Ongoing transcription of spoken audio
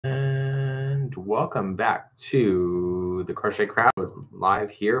And welcome back to the Crochet Craft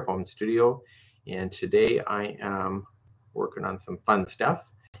live here, home studio. And today I am working on some fun stuff,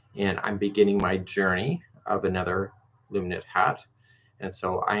 and I'm beginning my journey of another loom knit hat. And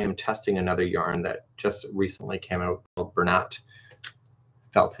so I am testing another yarn that just recently came out called Bernat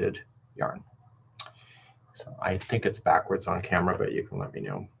Felted yarn. So I think it's backwards on camera, but you can let me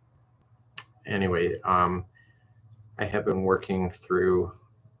know. Anyway, I have been working through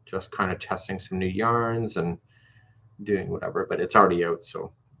just kind of testing some new yarns and doing whatever, but it's already out.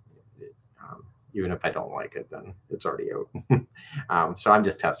 So even if I don't like it, then it's already out. So I'm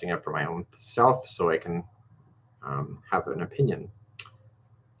just testing it for my own self so I can have an opinion.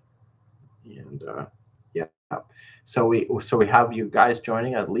 And yeah, so we have you guys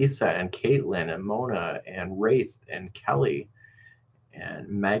joining us, Lisa and Caitlin and Mona and Wraith and Kelly and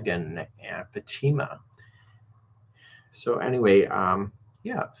Megan and Fatima. So anyway,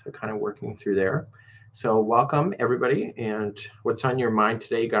 yeah, so kind of working through there. So welcome everybody. And what's on your mind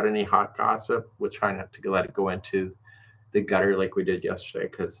today? Got any hot gossip? We'll try not to let it go into the gutter like we did yesterday,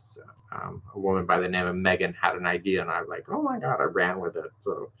 because a woman by the name of Megan had an idea and I was like, oh my God, I ran with it.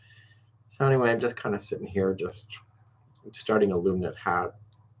 So anyway, I'm just kind of sitting here, just starting a loom knit hat.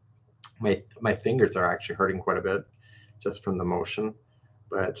 My fingers are actually hurting quite a bit just from the motion,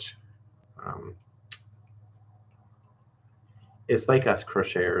 but it's like us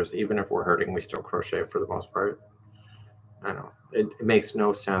crocheters, even if we're hurting, we still crochet for the most part. I know it makes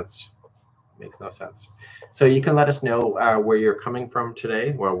no sense. It makes no sense. So you can let us know where you're coming from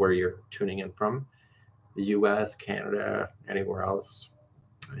today, well, where you're tuning in from, the US, Canada, anywhere else.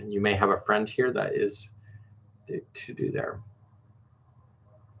 And you may have a friend here that is to do there.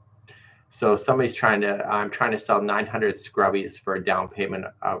 So somebody's I'm trying to sell 900 scrubbies for a down payment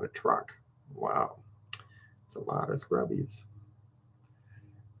of a truck. Wow. It's a lot of scrubbies.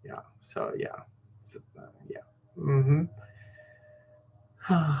 Yeah. So yeah. Yeah.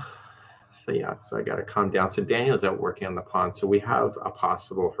 So yeah. So I got to calm down. So Daniel's out working on the pond. So we have a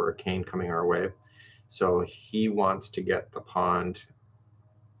possible hurricane coming our way. So he wants to get the pond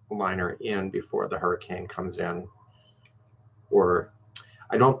liner in before the hurricane comes in. Or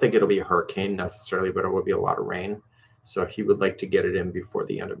I don't think it'll be a hurricane necessarily, but it will be a lot of rain. So he would like to get it in before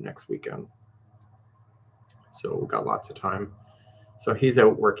the end of next weekend. So we've got lots of time. So he's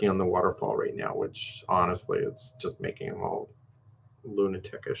out working on the waterfall right now, which honestly, it's just making him all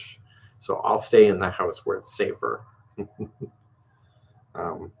lunatikish. So I'll stay in the house where it's safer.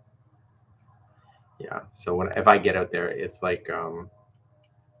 Yeah. So if I get out there, it's like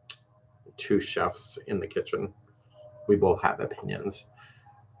 2 chefs in the kitchen. We both have opinions.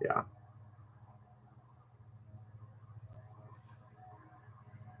 Yeah.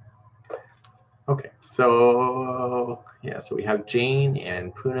 Okay, so yeah, so we have Jane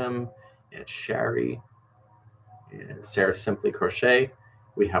and Poonam and Sherry and Sarah Simply Crochet.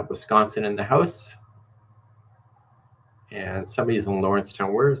 We have Wisconsin in the house. And somebody's in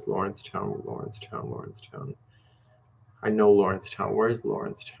Lawrencetown. Where is Lawrencetown? Lawrencetown. I know Lawrencetown. Where is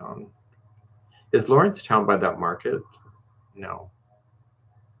Lawrencetown? Is Lawrencetown by that market? No.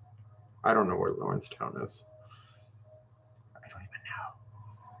 I don't know where Lawrencetown is. I don't even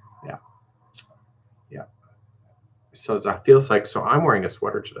know. Yeah. Yeah. So it feels like, so I'm wearing a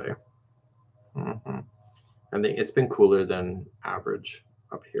sweater today. And it's been cooler than average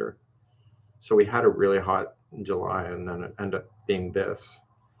up here. So we had a really hot July and then it ended up being this.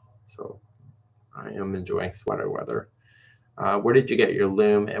 So I am enjoying sweater weather. Where did you get your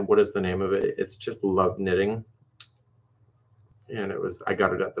loom and what is the name of it? It's just Love Knitting. And I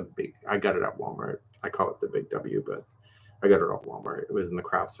got it at Walmart. I call it the Big W, but I got it at Walmart. It was in the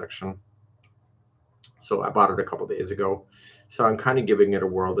craft section. So I bought it a couple days ago. So I'm kind of giving it a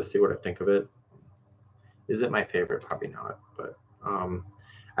whirl to see what I think of it. Is it my favorite? Probably not. But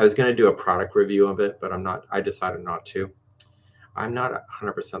I was going to do a product review of it, but I decided not to. I'm not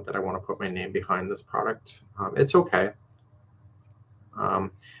 100% that I want to put my name behind this product. It's okay.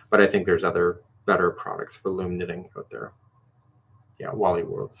 But I think there's other better products for loom knitting out there. Yeah, Wally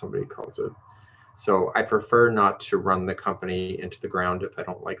World, somebody calls it. So I prefer not to run the company into the ground if I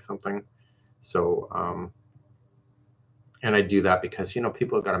don't like something. So, and I do that because,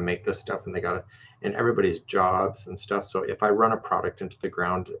 people have got to make this stuff and and everybody's jobs and stuff. So if I run a product into the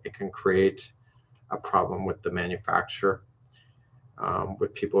ground, it can create a problem with the manufacturer,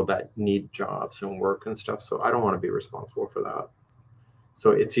 with people that need jobs and work and stuff. So I don't want to be responsible for that.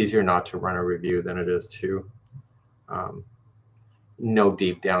 So it's easier not to run a review than it is to know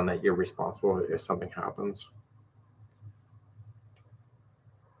deep down that you're responsible if something happens.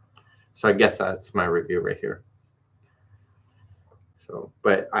 So I guess that's my review right here. So,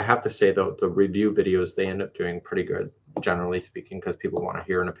 but I have to say though, the review videos, they end up doing pretty good, generally speaking, because people want to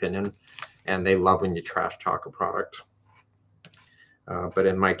hear an opinion and they love when you trash talk a product. But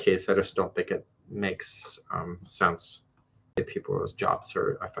in my case, I just don't think it makes sense that people's jobs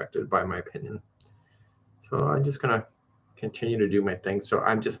are affected by my opinion. So I'm just going to continue to do my thing. So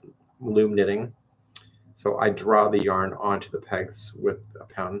I'm just loom knitting. So I draw the yarn onto the pegs with a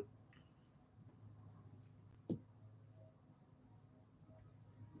pen.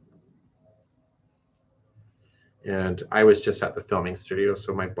 And I was just at the filming studio,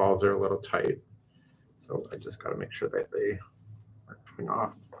 so my balls are a little tight. So I just got to make sure that they are coming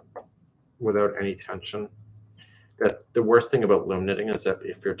off without any tension. The worst thing about loom knitting is that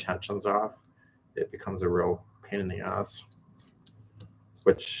if your tension's off, it becomes a real pain in the ass,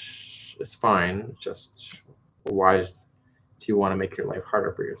 which is fine. Just why do you want to make your life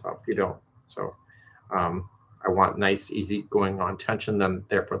harder for yourself? You don't. So I want nice, easy going on tension. Then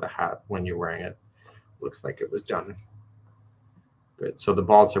therefore the hat, when you're wearing it, looks like it was done good. So the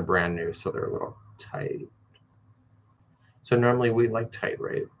balls are brand new, so they're a little tight. So normally we like tight,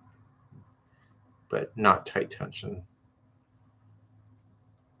 right? But not tight tension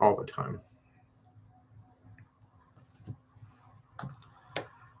all the time.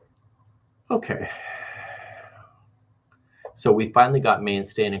 Okay. So we finally got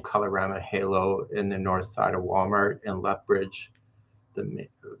Mainstay and Colorama Halo in the north side of Walmart, and Lethbridge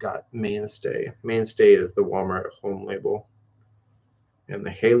got Mainstay. Mainstay is the Walmart home label. And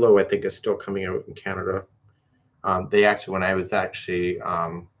the Halo, I think, is still coming out in Canada. They actually, when I was actually,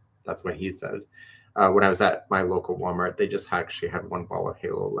 that's what he said. When I was at my local Walmart, they just actually had one ball of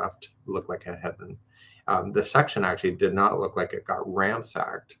Halo left. It looked like it had been. The section actually did not look like it got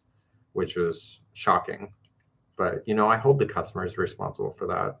ransacked, which was shocking. But, you know, I hold the customers responsible for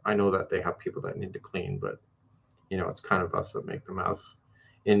that. I know that they have people that need to clean, but, you know, it's kind of us that make the mess.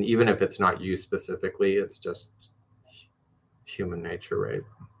 And even if it's not you specifically, it's just human nature, right?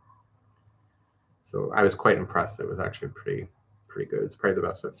 So I was quite impressed. It was actually pretty good. It's probably the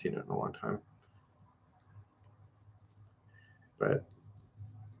best I've seen it in a long time. But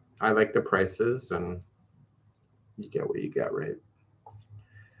I like the prices, and you get what you get, right?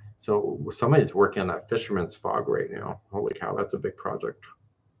 So somebody's working on that fisherman's fog right now. Holy cow, that's a big project.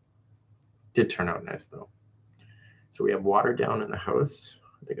 Did turn out nice though. So we have water down in the house.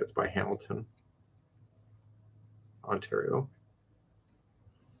 I think it's by Hamilton, Ontario.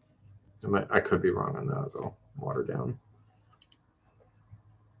 I could be wrong on that though. Water down.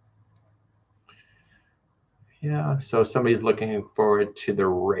 Yeah, so somebody's looking forward to the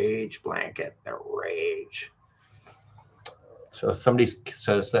Rage blanket. The Rage. So somebody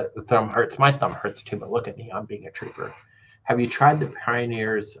says that the thumb hurts. My thumb hurts too, but look at me. I'm being a trooper. Have you tried the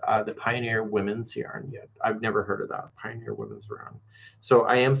Pioneer Women's Yarn yet? I've never heard of that, Pioneer Women's Yarn. So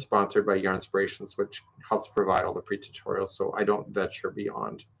I am sponsored by Yarn Inspirations, which helps provide all the free tutorials. So I don't venture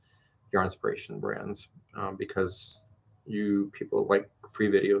beyond Yarn Inspiration brands because you people like free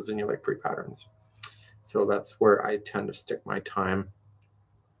videos and you like free patterns. So that's where I tend to stick my time.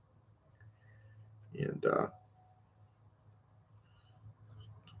 And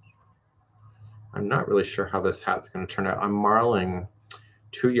I'm not really sure how this hat's going to turn out. I'm marling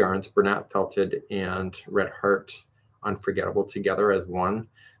two yarns, Bernat Felted and Red Heart Unforgettable, together as one.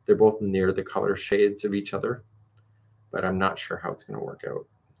 They're both near the color shades of each other, but I'm not sure how it's going to work out.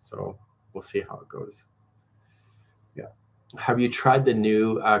 So we'll see how it goes. Yeah. Have you tried the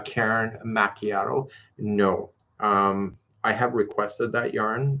new Karen Macchiato? No. I have requested that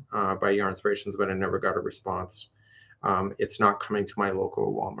yarn by Yarn Inspirations, but I never got a response. It's not coming to my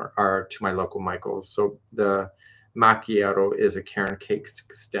local Walmart or to my local Michaels. So the Macchiato is a Karen Cakes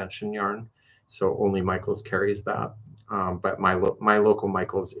extension yarn. So only Michaels carries that. But my local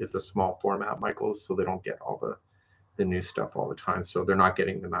Michaels is a small format Michaels, so they don't get all the new stuff all the time. So they're not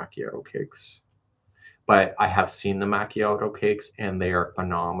getting the Macchiato cakes. But I have seen the Macchiato cakes, and they are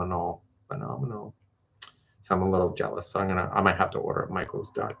phenomenal, phenomenal. So I'm a little jealous. So I might have to order at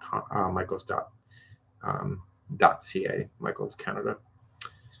Michaels.com, Michaels.ca, Michaels Canada,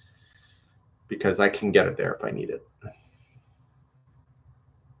 because I can get it there if I need it.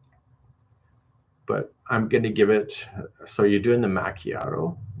 But I'm going to give it. So you're doing the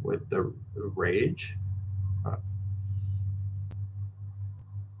Macchiato with the Rage.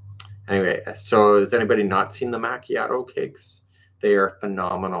 Anyway, so has anybody not seen the Macchiato cakes? They are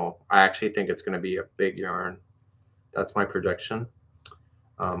phenomenal. I actually think it's going to be a big yarn. That's my prediction.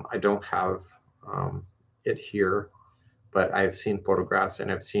 I don't have it here, but I've seen photographs, and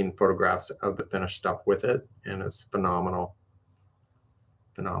I've seen photographs of the finished stuff with it, and it's phenomenal.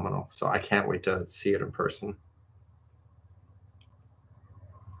 Phenomenal. So I can't wait to see it in person.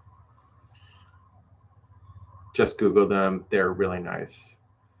 just Google them. They're really nice.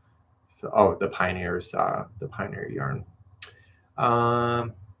 So, oh, the Pioneers, the Pioneer yarn.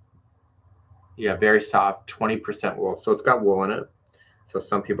 Yeah, very soft, 20% wool. So it's got wool in it. So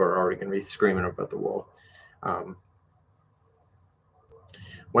some people are already going to be screaming about the wool.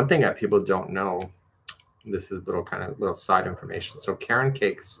 One thing that people don't know, this is little side information. So Caron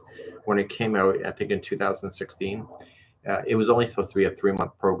Cakes, when it came out, I think in 2016, it was only supposed to be a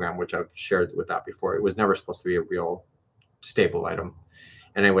 3-month program, which I've shared with that before. It was never supposed to be a real staple item.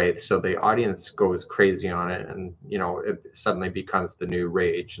 Anyway, so the audience goes crazy on it, and it suddenly becomes the new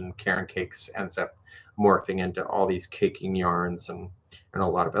rage, and Caron Cakes ends up morphing into all these caking yarns and a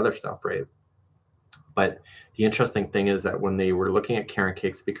lot of other stuff, right? But the interesting thing is that when they were looking at Caron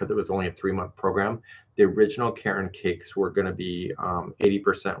Cakes, because it was only a 3-month program, the original Caron Cakes were going to be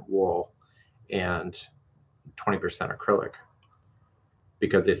 80% wool and 20% acrylic,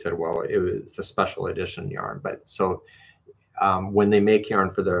 because they said, well, it was a special edition yarn. But so when they make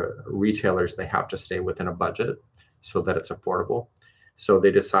yarn for the retailers, they have to stay within a budget so that it's affordable. So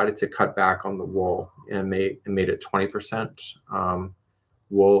they decided to cut back on the wool and made it 20%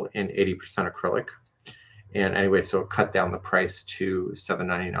 wool and 80% acrylic. And anyway, so it cut down the price to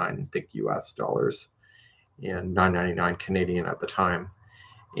 $7.99, I think, US dollars, and $9.99 Canadian at the time.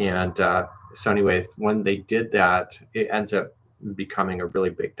 And so anyways, when they did that, it ends up becoming a really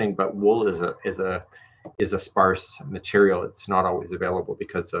big thing. But wool is a sparse material. It's not always available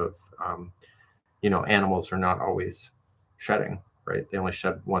because of animals are not always shedding, right? They only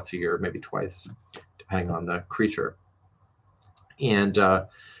shed once a year, maybe twice, depending on the creature. And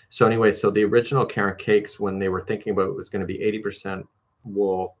so anyway, so the original Caron Cakes, when they were thinking about it, was going to be 80%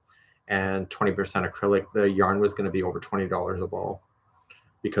 wool and 20% acrylic. The yarn was going to be over $20 a ball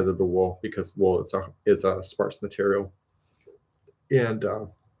because of the wool, because wool is a sparse material. And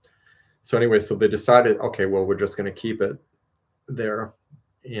so anyway, so they decided, okay, well, we're just going to keep it there.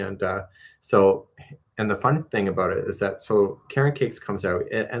 And and the fun thing about it is that, so Caron Cakes comes out,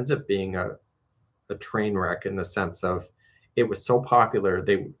 it ends up being a train wreck, in the sense of, it was so popular,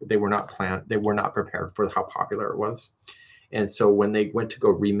 they were not prepared for how popular it was. And so when they went to go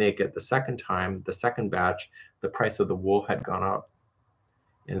remake it the second time, the second batch, the price of the wool had gone up.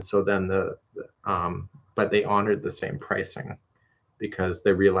 And so then but they honored the same pricing, because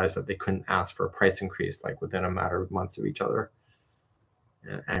they realized that they couldn't ask for a price increase like within a matter of months of each other.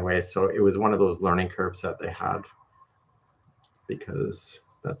 Anyway, so it was one of those learning curves that they had, because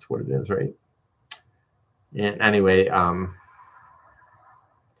that's what it is, right? And anyway,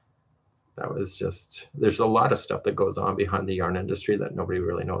 that was just, there's a lot of stuff that goes on behind the yarn industry that nobody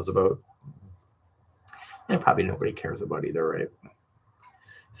really knows about, and probably nobody cares about either, right?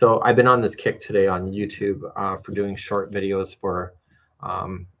 So I've been on this kick today on YouTube for doing short videos for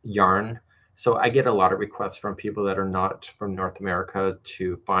yarn. So I get a lot of requests from people that are not from North America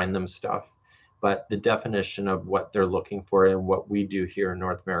to find them stuff, but the definition of what they're looking for and what we do here in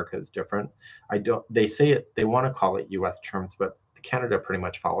North America is different. They say it, they want to call it US terms, but Canada pretty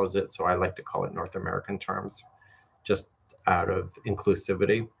much follows it. So I like to call it North American terms, just out of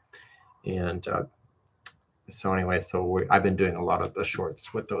inclusivity. And so anyway, so I've been doing a lot of the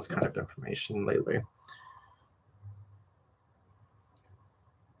shorts with those kind of information lately.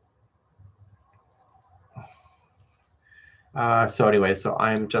 So anyway, so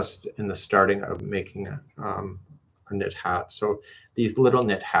I'm just in the starting of making a knit hat. So these little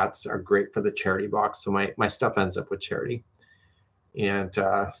knit hats are great for the charity box. So my stuff ends up with charity. And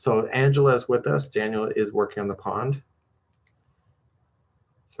so Angela is with us. Daniel is working on the pond.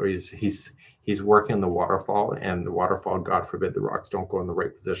 So he's working on the waterfall, and the waterfall, God forbid, the rocks don't go in the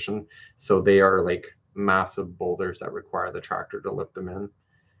right position. So they are like massive boulders that require the tractor to lift them in.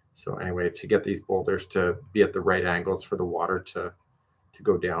 So anyway, to get these boulders to be at the right angles for the water to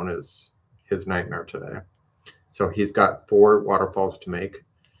go down is his nightmare today. So he's got 4 waterfalls to make.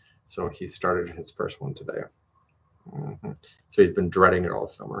 So he started his first one today. So he's been dreading it all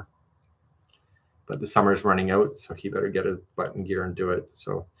summer. But the summer's running out, so he better get his butt in gear and do it.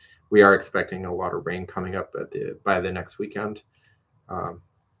 So we are expecting a lot of rain coming up by the next weekend.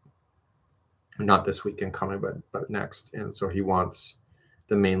 Not this weekend coming, but next. And so he wants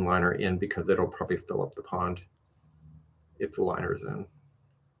the main liner in, because it'll probably fill up the pond if the liner's in.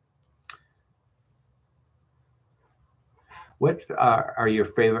 What are your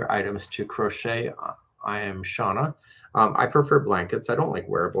favorite items to crochet? I am Shauna. I prefer blankets. I don't like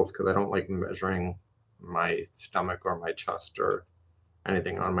wearables because I don't like measuring my stomach or my chest or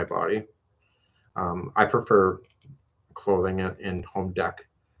anything on my body. I prefer clothing and home deck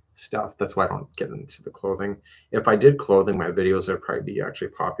stuff. That's why I don't get into the clothing. If I did clothing, my videos would probably be actually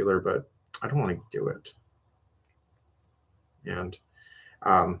popular, but I don't want to do it. And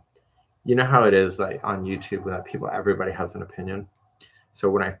you know how it is, like on YouTube, that everybody has an opinion. So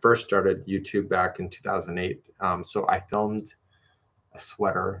when I first started YouTube back in 2008, so I filmed a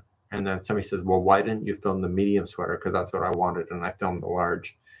sweater, and then somebody says, well, why didn't you film the medium sweater? Because that's what I wanted, and I filmed the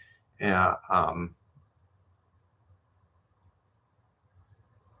large. And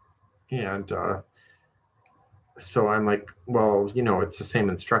so I'm like, well, you know, it's the same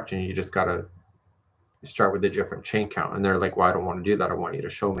instruction. You just got to start with a different chain count. And they're like, well, I don't want to do that. I want you to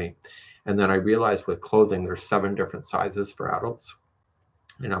show me. And then I realized with clothing, there's 7 different sizes for adults.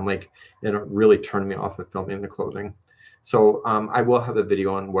 And I'm like, and it really turned me off of filming the clothing. So I will have a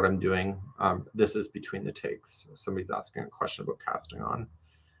video on what I'm doing. This is between the takes. Somebody's asking a question about casting on.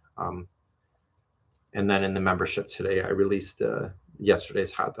 And then in the membership today, I released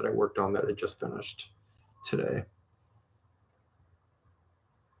yesterday's hat that I worked on that I just finished today.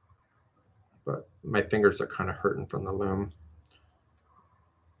 But my fingers are kind of hurting from the loom.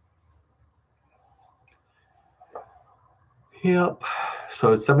 Yep.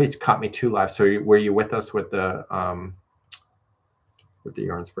 So somebody's caught me 2 live. So were you with us with the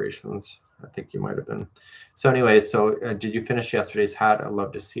Yarn Inspirations? I think you might have been. So anyway, so did you finish yesterday's hat? I'd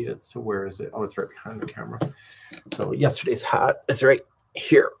love to see it. So where is it? Oh, it's right behind the camera. So yesterday's hat is right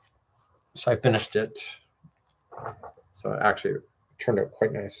here. So I finished it. So it actually turned out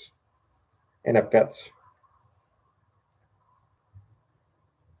quite nice. And it fits.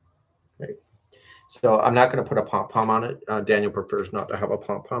 Right. So I'm not going to put a pom-pom on it. Daniel prefers not to have a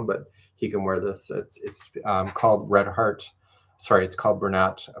pom-pom, but he can wear this. It's called Red Heart. Sorry, it's called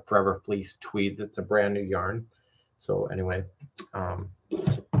Bernat Forever Fleece Tweeds. It's a brand new yarn. So anyway,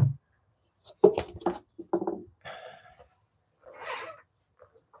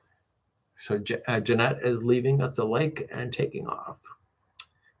 so Jeanette is leaving us a like and taking off.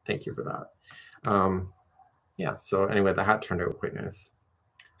 Thank you for that. Yeah, so anyway, the hat turned out quite nice.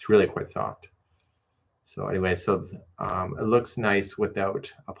 It's really quite soft. So anyway, so it looks nice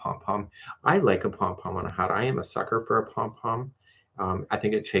without a pom-pom. I like a pom-pom on a hat. I am a sucker for a pom-pom. I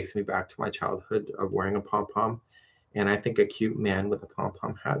think it takes me back to my childhood of wearing a pom-pom. And I think a cute man with a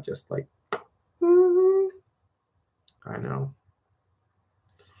pom-pom hat just like, I know.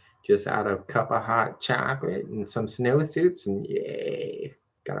 Just add a cup of hot chocolate and some snowsuits and yay,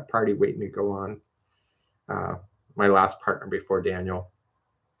 got a party waiting to go on. My last partner before Daniel,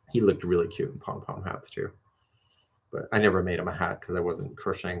 he looked really cute in pom-pom hats too. But I never made him a hat because I wasn't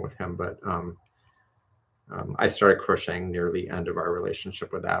crocheting with him. But I started crocheting near the end of our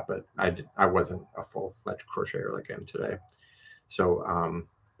relationship with that. But I wasn't a full-fledged crocheter like I am today. So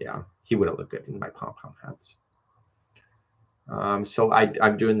yeah, he wouldn't look good in my pom-pom hats. So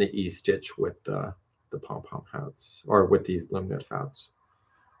I'm doing the E-stitch with the pom-pom hats, or with these loom knit hats.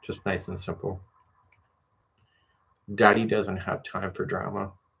 Just nice and simple. Daddy doesn't have time for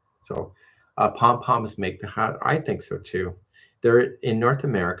drama. So pom-poms make the hat. I think so too. There in North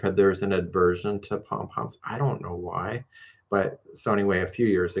America, there's an aversion to pom-poms. I don't know why, but so anyway, a few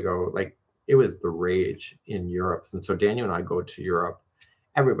years ago, like it was the rage in Europe. And so Daniel and I go to Europe.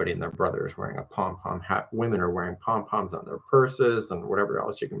 Everybody and their brother is wearing a pom-pom hat. Women are wearing pom-poms on their purses and whatever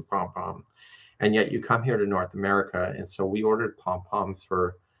else you can pom-pom. And yet you come here to North America, and so we ordered pom-poms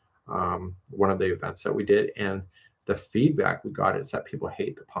for one of the events that we did, and the feedback we got is that people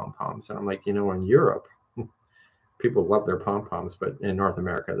hate the pom-poms. And I'm like, you know, in Europe, people love their pom-poms, but in North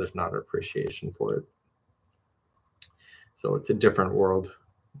America, there's not an appreciation for it. So it's a different world,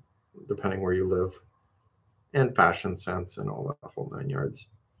 depending where you live, and fashion sense and all the whole 9 yards.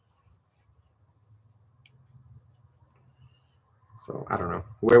 So I don't know.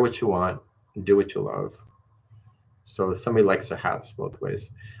 Wear what you want, do what you love. So somebody likes their hats both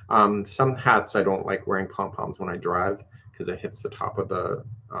ways. Some hats I don't like wearing pom-poms when I drive because it hits the top of the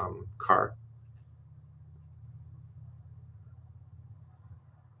car.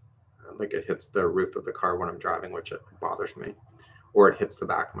 Like it hits the roof of the car when I'm driving, which it bothers me. Or it hits the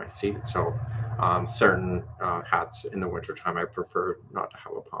back of my seat. So certain hats in the wintertime, I prefer not to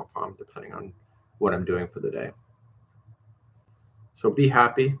have a pom-pom depending on what I'm doing for the day. So be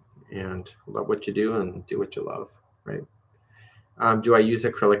happy and love what you do and do what you love, right? Do I use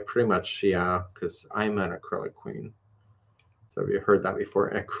acrylic? Pretty much, yeah, because I'm an acrylic queen. So have you heard that before?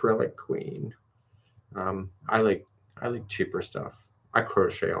 Acrylic queen. I like cheaper stuff. I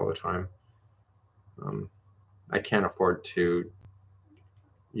crochet all the time. I can't afford to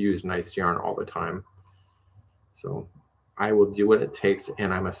use nice yarn all the time. So I will do what it takes,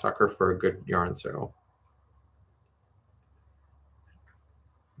 and I'm a sucker for a good yarn sale.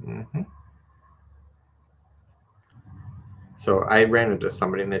 So I ran into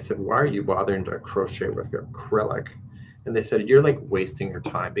somebody and they said, why are you bothering to crochet with acrylic? And they said, you're like wasting your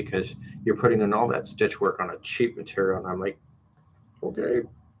time because you're putting in all that stitch work on a cheap material. And I'm like, okay.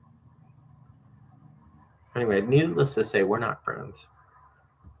 Anyway, needless to say, we're not friends.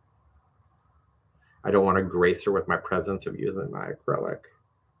 I don't want to grace her with my presence of using my acrylic.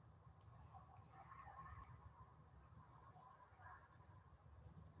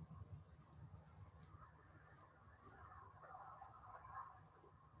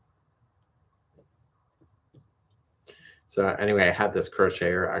 So anyway, I had this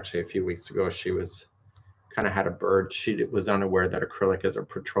crocheter actually a few weeks ago. She was kind of had a bird. She was unaware that acrylic is a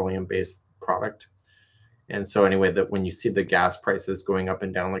petroleum-based product. And so anyway, that when you see the gas prices going up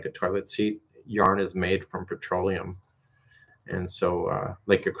and down like a toilet seat, yarn is made from petroleum. And so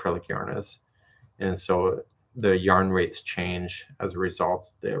like acrylic yarn is. And so the yarn rates change as a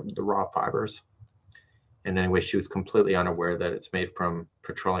result, the raw fibers. And anyway, she was completely unaware that it's made from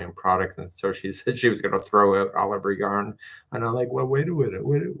petroleum products. And so she said she was going to throw out all of her yarn. And I'm like, well, wait a minute,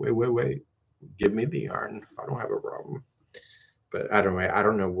 wait. Give me the yarn. I don't have a problem. But I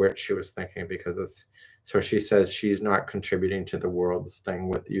don't know what she was thinking, because it's, so she says she's not contributing to the world's thing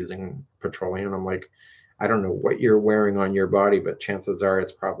with using petroleum. I'm like, I don't know what you're wearing on your body, but chances are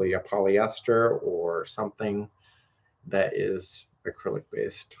it's probably a polyester or something that is acrylic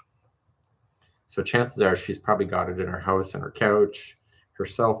based. So chances are she's probably got it in her house, in her couch. Her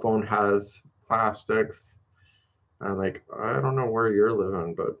cell phone has plastics. I'm like, I don't know where you're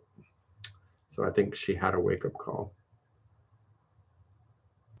living, but so I think she had a wake-up call.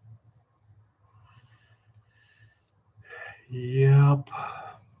 Yep.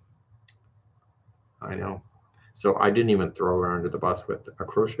 I know. So I didn't even throw her under the bus with a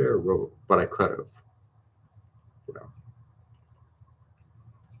crochet or rope, but I could have. You know.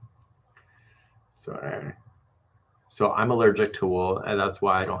 So I'm allergic to wool, and that's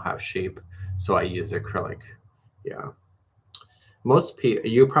why I don't have sheep. So I use acrylic. Yeah. Most people,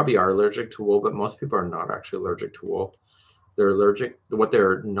 you probably are allergic to wool, but most people are not actually allergic to wool. They're allergic. What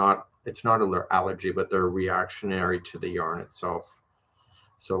they're not, it's not an allergy, but they're reactionary to the yarn itself.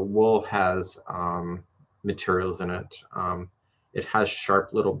 So wool has materials in it. It has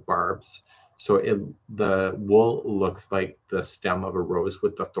sharp little barbs. So the wool looks like the stem of a rose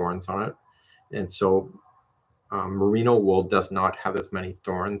with the thorns on it. And so merino wool does not have as many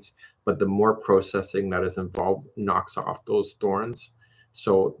thorns, but the more processing that is involved knocks off those thorns.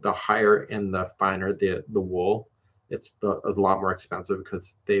 So the higher and the finer the wool, it's a lot more expensive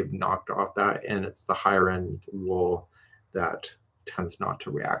because they've knocked off that, and it's the higher end wool that tends not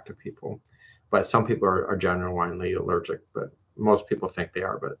to react to people. But some people are genuinely allergic, but most people think they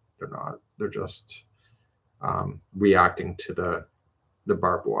are, but they're not. They're just reacting to the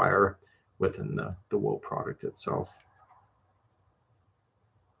barbed wire within the wool product itself.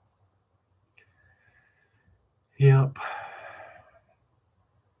 Yep.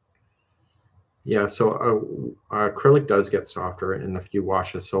 Yeah, so acrylic does get softer in a few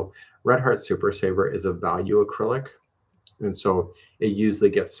washes. So Red Heart Super Saver is a value acrylic. And so it usually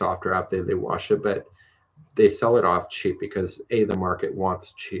gets softer after they wash it, but they sell it off cheap because the market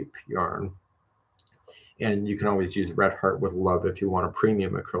wants cheap yarn. And you can always use Red Heart with Love if you want a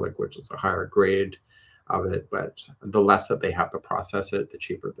premium acrylic, which is a higher grade of it. But the less that they have to process it, the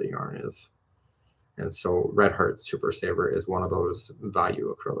cheaper the yarn is. And so Red Heart Super Saver is one of those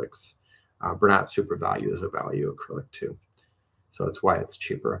value acrylics. Bernat Super Value is a value acrylic too. So that's why it's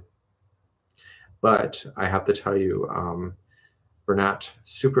cheaper. But I have to tell you, Bernat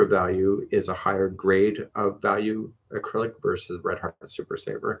Super Value is a higher grade of value acrylic versus Red Heart Super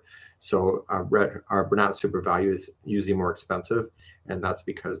Saver. So our Bernat Super Value is usually more expensive, and that's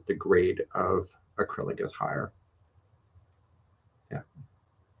because the grade of acrylic is higher. Yeah.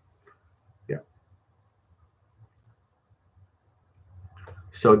 Yeah.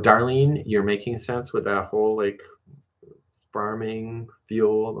 So Darlene, you're making sense with that whole like farming,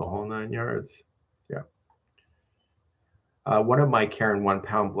 fuel, the whole 9 yards. Yeah. One of my Karen 1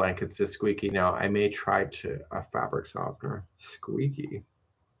 pound blankets is squeaky now. I may try to a fabric softener. Squeaky.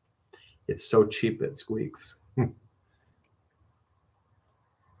 It's so cheap it squeaks.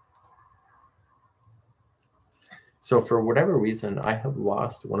 So for whatever reason, I have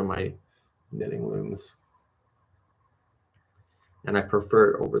lost one of my knitting looms. And I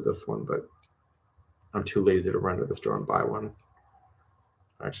prefer it over this one, but I'm too lazy to run to the store and buy one.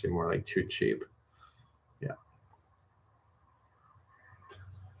 Actually, more like too cheap. Yeah.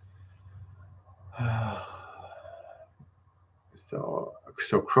 So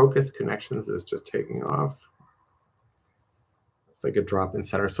Crocus Connections is just taking off. It's like a drop-in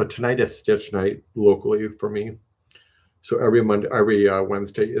center. So tonight is stitch night locally for me. So every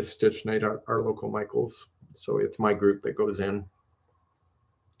Wednesday is stitch night at our local Michael's. So it's my group that goes in,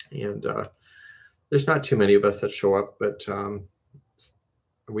 and there's not too many of us that show up, but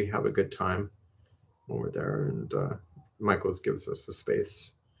we have a good time when we're there, and Michael's gives us the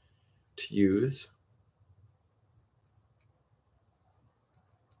space to use.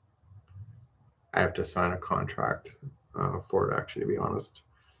 I have to sign a contract for it, actually, to be honest,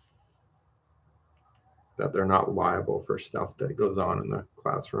 that they're not liable for stuff that goes on in the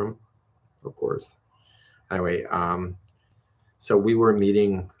classroom, of course. Anyway, so we were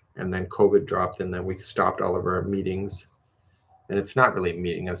meeting, and then COVID dropped, and then we stopped all of our meetings. And it's not really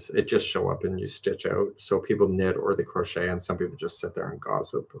meeting us; it just show up and you stitch out. So people knit or they crochet, and some people just sit there and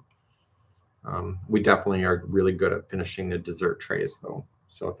gossip. We definitely are really good at finishing the dessert trays, though.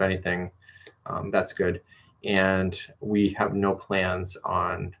 So if anything, that's good. And we have no plans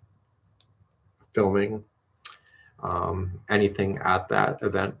on filming anything at that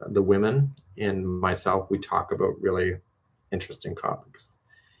event. The women and myself, we talk about really interesting topics.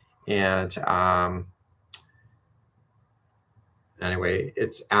 And anyway,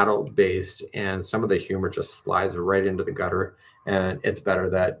 it's adult based, and some of the humor just slides right into the gutter. And it's better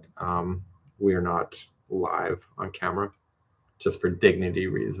that we are not live on camera, just for dignity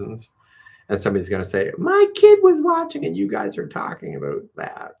reasons. And somebody's going to say, my kid was watching and you guys are talking about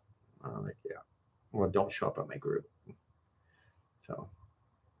that. I'm like, yeah, well, don't show up at my group.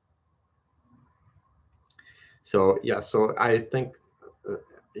 So yeah, so I think,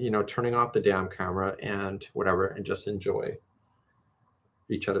 turning off the damn camera and whatever, and just enjoy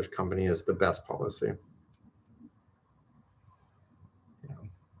each other's company is the best policy.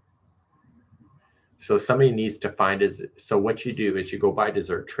 So somebody needs to find so what you do is you go buy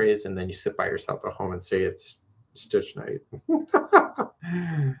dessert trays and then you sit by yourself at home and say it's stitch night.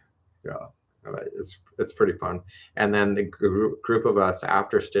 Yeah, it's pretty fun. And then the group of us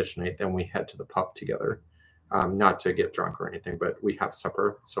after stitch night, then we head to the pub together. Not to get drunk or anything, but we have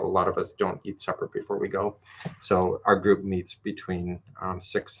supper. So a lot of us don't eat supper before we go. So our group meets between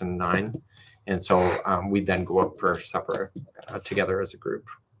 6 and 9. And so we then go up for supper together as a group.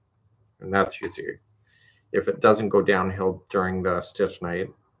 And that's usually, if it doesn't go downhill during the stitch night,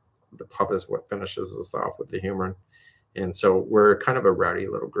 the pub is what finishes us off with the humor. And so we're kind of a rowdy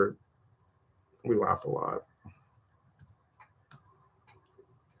little group. We laugh a lot.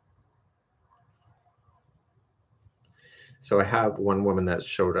 So I have one woman that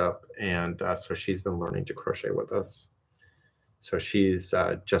showed up, and so she's been learning to crochet with us. So she's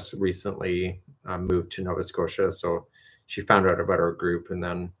just recently moved to Nova Scotia. So she found out about our group, and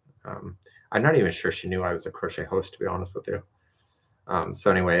then I'm not even sure she knew I was a crochet host, to be honest with you.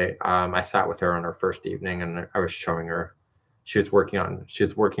 So anyway, I sat with her on her first evening, and I was showing her. She was working on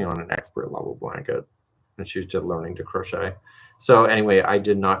an expert level blanket, and she was just learning to crochet. So anyway, I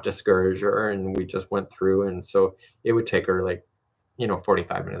did not discourage her, and we just went through. And so it would take her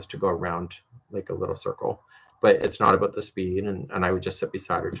 45 minutes to go around like a little circle. But it's not about the speed, and I would just sit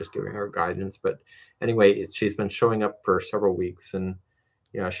beside her, just giving her guidance. But anyway, she's been showing up for several weeks, and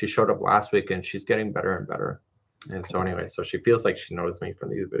she showed up last week, and she's getting better and better. And so anyway, so she feels like she knows me from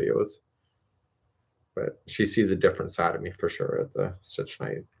these videos, but she sees a different side of me for sure at the stitch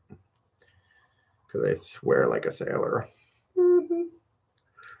night, because I swear like a sailor.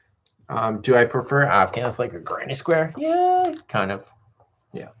 Do I prefer Afghans like a granny square? Yeah, kind of.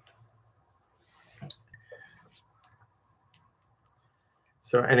 Yeah.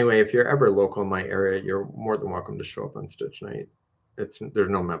 So anyway, if you're ever local in my area, you're more than welcome to show up on stitch night. There's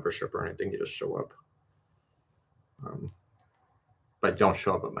no membership or anything. You just show up. But don't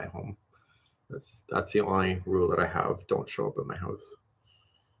show up at my home. That's the only rule that I have. Don't show up at my house.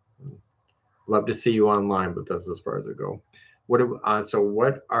 Love to see you online, but that's as far as I go. So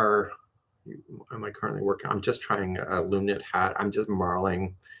what am I currently working? I'm just trying a loom knit hat. I'm just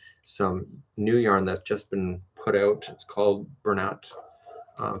marling some new yarn that's just been put out. It's called Bernat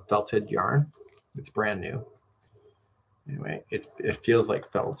felted yarn. It's brand new. Anyway, it feels like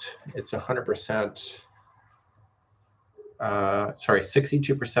felt. It's 100%.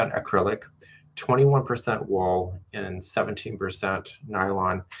 62% acrylic, 21% wool, and 17%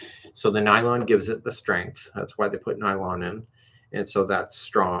 nylon. So the nylon gives it the strength. That's why they put nylon in, and so that's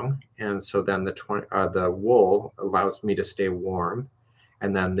strong. And so then the wool allows me to stay warm,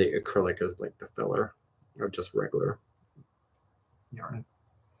 and then the acrylic is like the filler, or just regular yarn.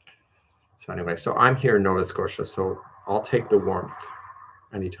 So anyway, so I'm here in Nova Scotia, so I'll take the warmth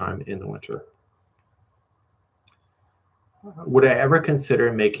anytime in the winter. Would I ever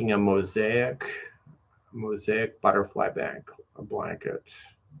consider making a mosaic butterfly blanket?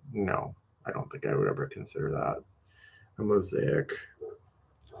 No, I don't think I would ever consider that. A mosaic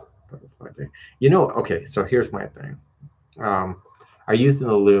butterfly my thing. You know, okay, so here's my thing. Are using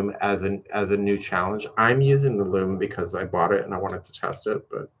the loom as a new challenge. I'm using the loom because I bought it and I wanted to test it,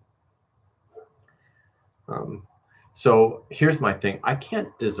 but so here's my thing. I can't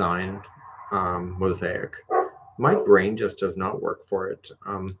design mosaic. My brain just does not work for it.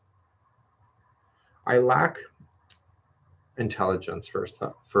 I lack intelligence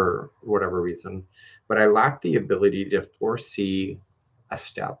for whatever reason, but I lack the ability to foresee a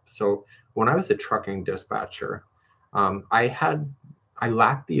step. So when I was a trucking dispatcher, I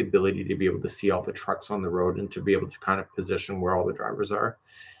lacked the ability to be able to see all the trucks on the road and to be able to kind of position where all the drivers are.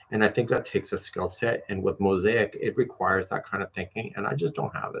 And I think that takes a skill set. And with mosaic, it requires that kind of thinking, and I just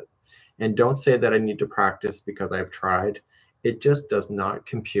don't have it. And don't say that I need to practice because I've tried. It just does not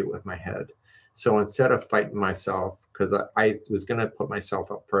compute with my head. So instead of fighting myself, because I was going to put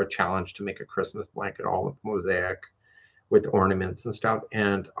myself up for a challenge to make a Christmas blanket all with mosaic, with ornaments and stuff,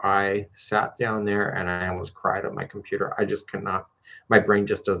 and I sat down there and I almost cried on my computer. I just cannot. My brain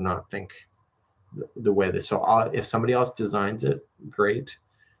just does not think the way this. So if somebody else designs it, great,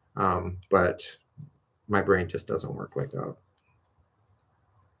 but my brain just doesn't work like that.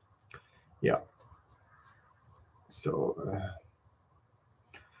 Yeah. So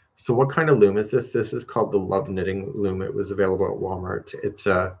what kind of loom is this? This is called the Love Knitting loom. It was available at Walmart. It's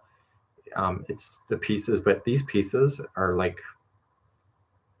the pieces, but these pieces are like,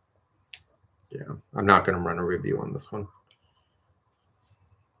 yeah, I'm not going to run a review on this one.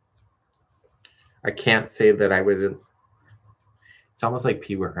 I can't say that I would. It's almost like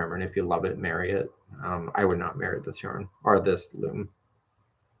Pee Wee Herman. If you love it, marry it. I would not marry this yarn or this loom.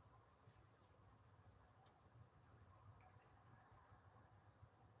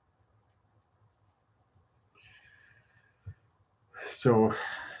 So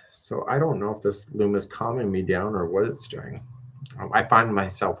I don't know if this loom is calming me down or what it's doing. I find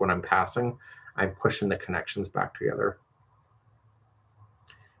myself when I'm passing, I'm pushing the connections back together.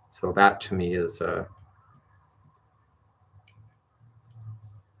 So that to me is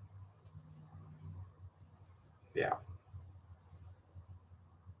yeah.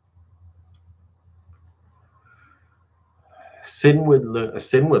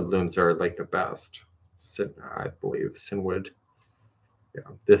 Sinwood looms are like the best. I believe Sinwood.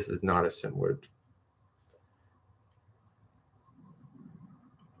 Yeah, this is not a Sinwood.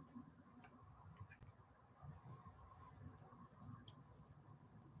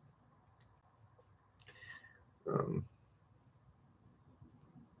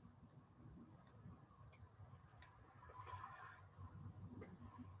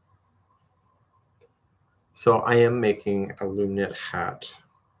 So I am making a loom knit hat,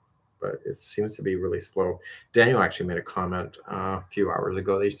 but it seems to be really slow. Daniel actually made a comment a few hours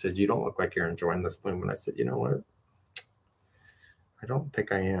ago. He said, "You don't look like you're enjoying this loom." And I said, "You know what? I don't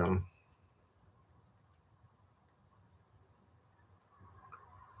think I am."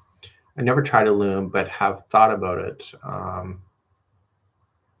 I never tried a loom, but have thought about it.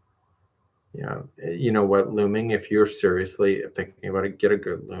 Yeah, you know what? Looming, if you're seriously thinking about it, get a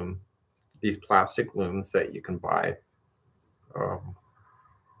good loom. These plastic looms that you can buy.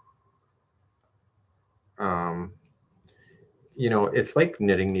 You know, it's like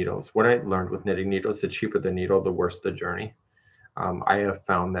knitting needles. What I learned with knitting needles, the cheaper the needle, the worse the journey. I have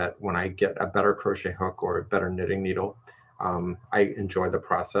found that when I get a better crochet hook or a better knitting needle, I enjoy the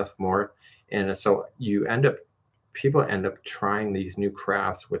process more. And so people end up trying these new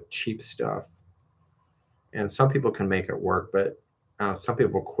crafts with cheap stuff. And some people can make it work, but some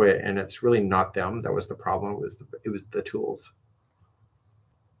people quit, and it's really not them that was the problem. It was the tools.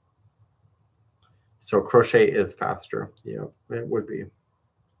 So crochet is faster. Yeah, it would be.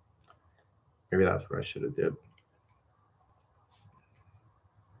 Maybe that's what I should have did.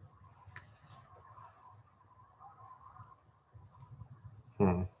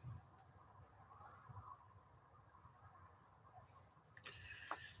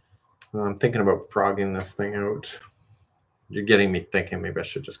 I'm thinking about frogging this thing out. You're getting me thinking maybe I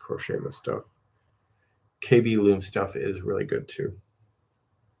should just crochet this stuff. KB loom stuff is really good too.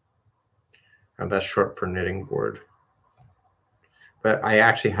 And that's short for knitting board. But I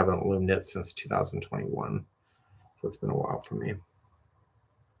actually haven't loom knit since 2021. So it's been a while for me.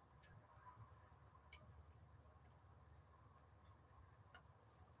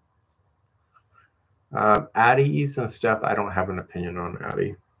 Addies and stuff, I don't have an opinion on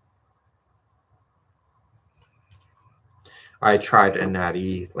Addie. I tried a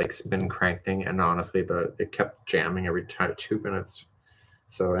natty like spin crank thing, and honestly, it kept jamming every 2 minutes.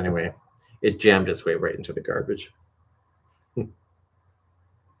 So anyway, it jammed its way right into the garbage.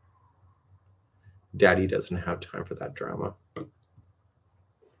 Daddy doesn't have time for that drama.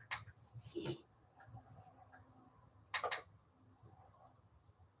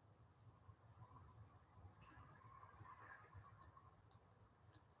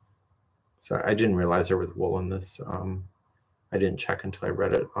 So I didn't realize there was wool in this. I didn't check until I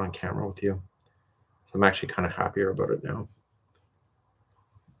read it on camera with you. So I'm actually kind of happier about it now.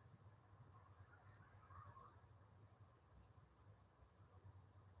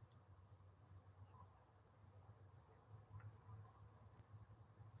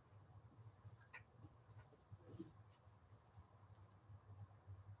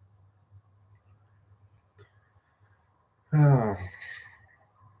 Oh,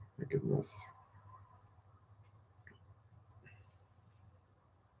 my goodness.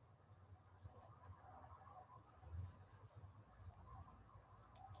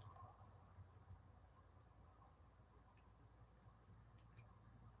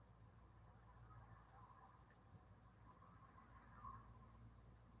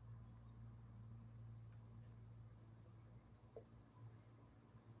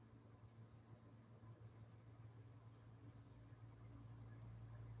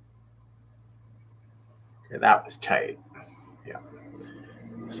 Okay, that was tight. Yeah.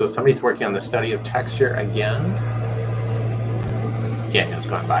 So somebody's working on the study of texture again. Daniel's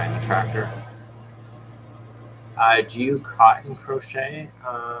going by in the tractor. Do you cotton crochet?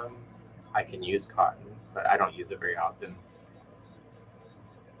 I can use cotton, but I don't use it very often.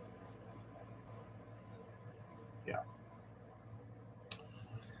 Yeah.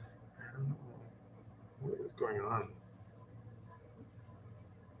 I don't know what is going on.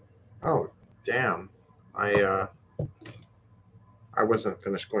 Oh, damn. I wasn't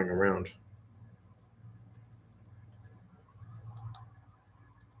finished going around.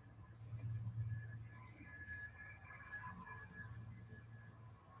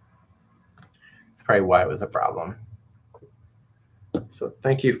 That's probably why it was a problem. So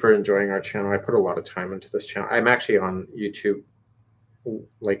thank you for enjoying our channel. I put a lot of time into this channel. I'm actually on YouTube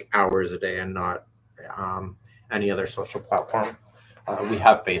like hours a day and not any other social platform. We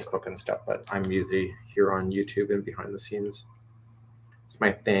have Facebook and stuff, but I'm usually here on YouTube and behind the scenes. It's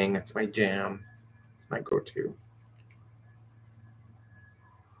my thing. It's my jam. It's my go-to.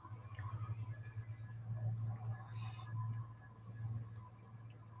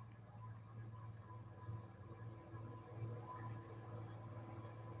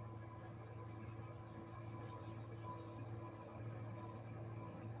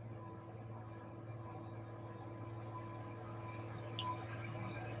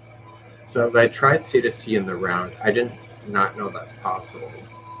 So if I tried C to C in the round, I did not know that's possible.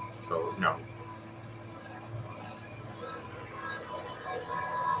 So no.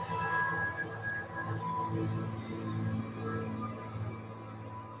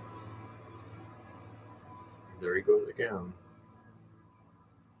 There he goes again.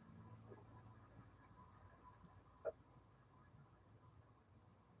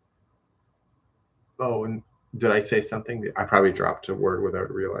 Oh, and did I say something? I probably dropped a word without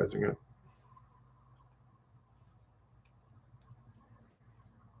realizing it.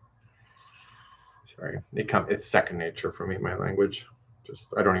 Sorry. It's second nature for me, my language.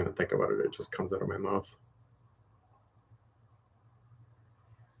 Just I don't even think about it. It just comes out of my mouth.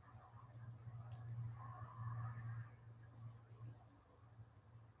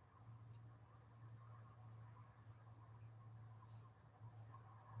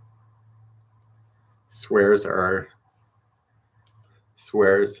 Swears are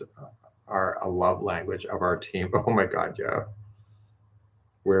a love language of our team. Oh my god, yeah.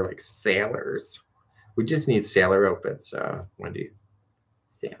 We're like sailors. We just need sailor outfits, Wendy.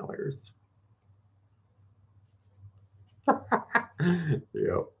 Sailors.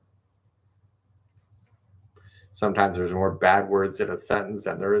 Yep. Sometimes there's more bad words in a sentence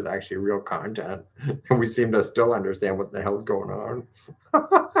than there is actually real content. And we seem to still understand what the hell's going on.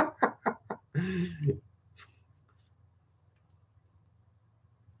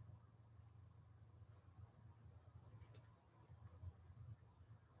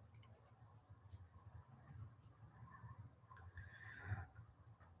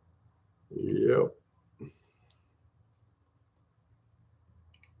 Yep.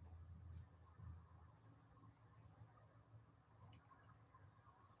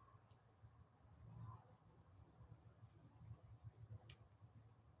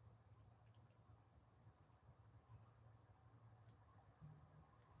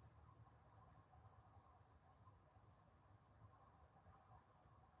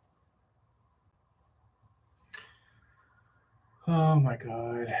 Oh my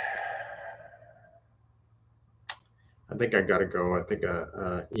god. I think I gotta go. I think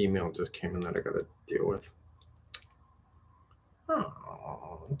a email just came in that I gotta deal with.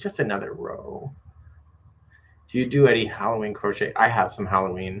 Oh, just another row. Do you do any Halloween crochet? I have some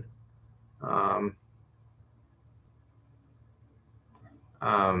Halloween.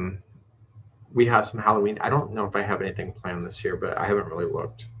 we have some Halloween. I don't know if I have anything planned this year, but I haven't really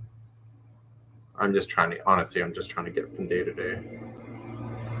looked. I'm just trying to, honestly, I'm just trying to get from day to day.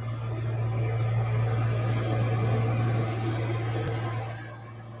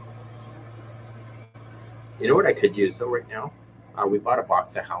 You know what I could use though right now? We bought a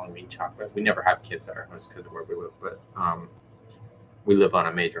box of Halloween chocolate. We never have kids at our house because of where we live, but we live on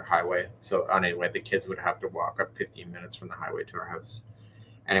a major highway. So anyway, the kids would have to walk up 15 minutes from the highway to our house.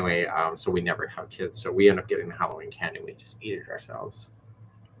 Anyway, so we never have kids. So we end up getting the Halloween candy. We just eat it ourselves.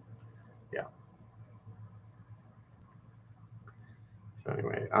 Yeah. So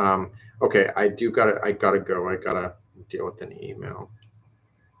anyway, okay, I gotta go. I gotta deal with an email.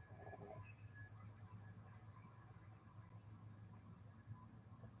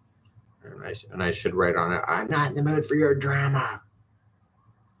 And I should write on it, I'm not in the mood for your drama.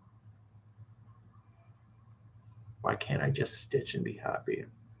 Why can't I just stitch and be happy?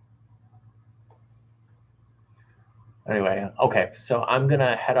 Anyway, okay, so I'm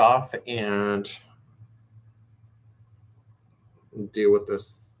gonna head off and deal with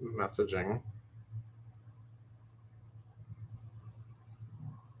this messaging.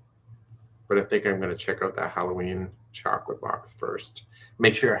 But I think I'm gonna check out that Halloween chocolate box first.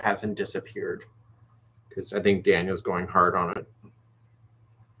 Make sure it hasn't disappeared, because I think Daniel's going hard on it.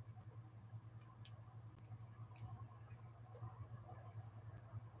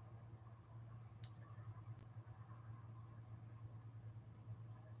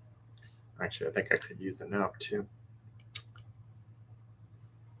 Actually, I think I could use it now too.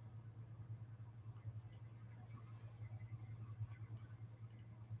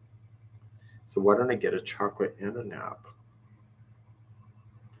 So why don't I get a chocolate and a nap?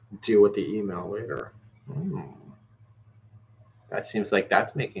 Deal with the email later. That seems like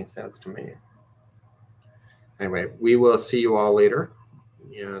that's making sense to me. Anyway, we will see you all later.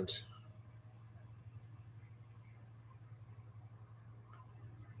 And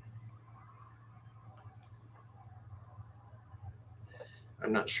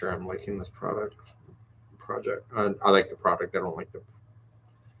I'm not sure I'm liking this project. I like the product. I don't like the.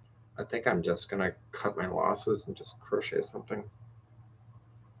 I think I'm just gonna cut my losses and just crochet something.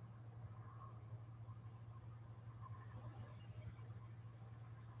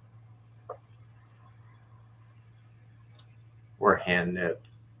 Or hand knit.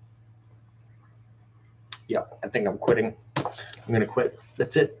 Yeah, I think I'm quitting. I'm gonna quit.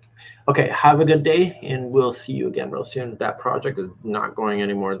 That's it. Okay, have a good day, and we'll see you again real soon. That project is not going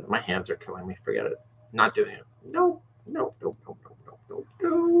anymore. My hands are killing me. Forget it. Not doing it. No, no, no, no, no, no, no,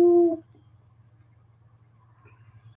 no.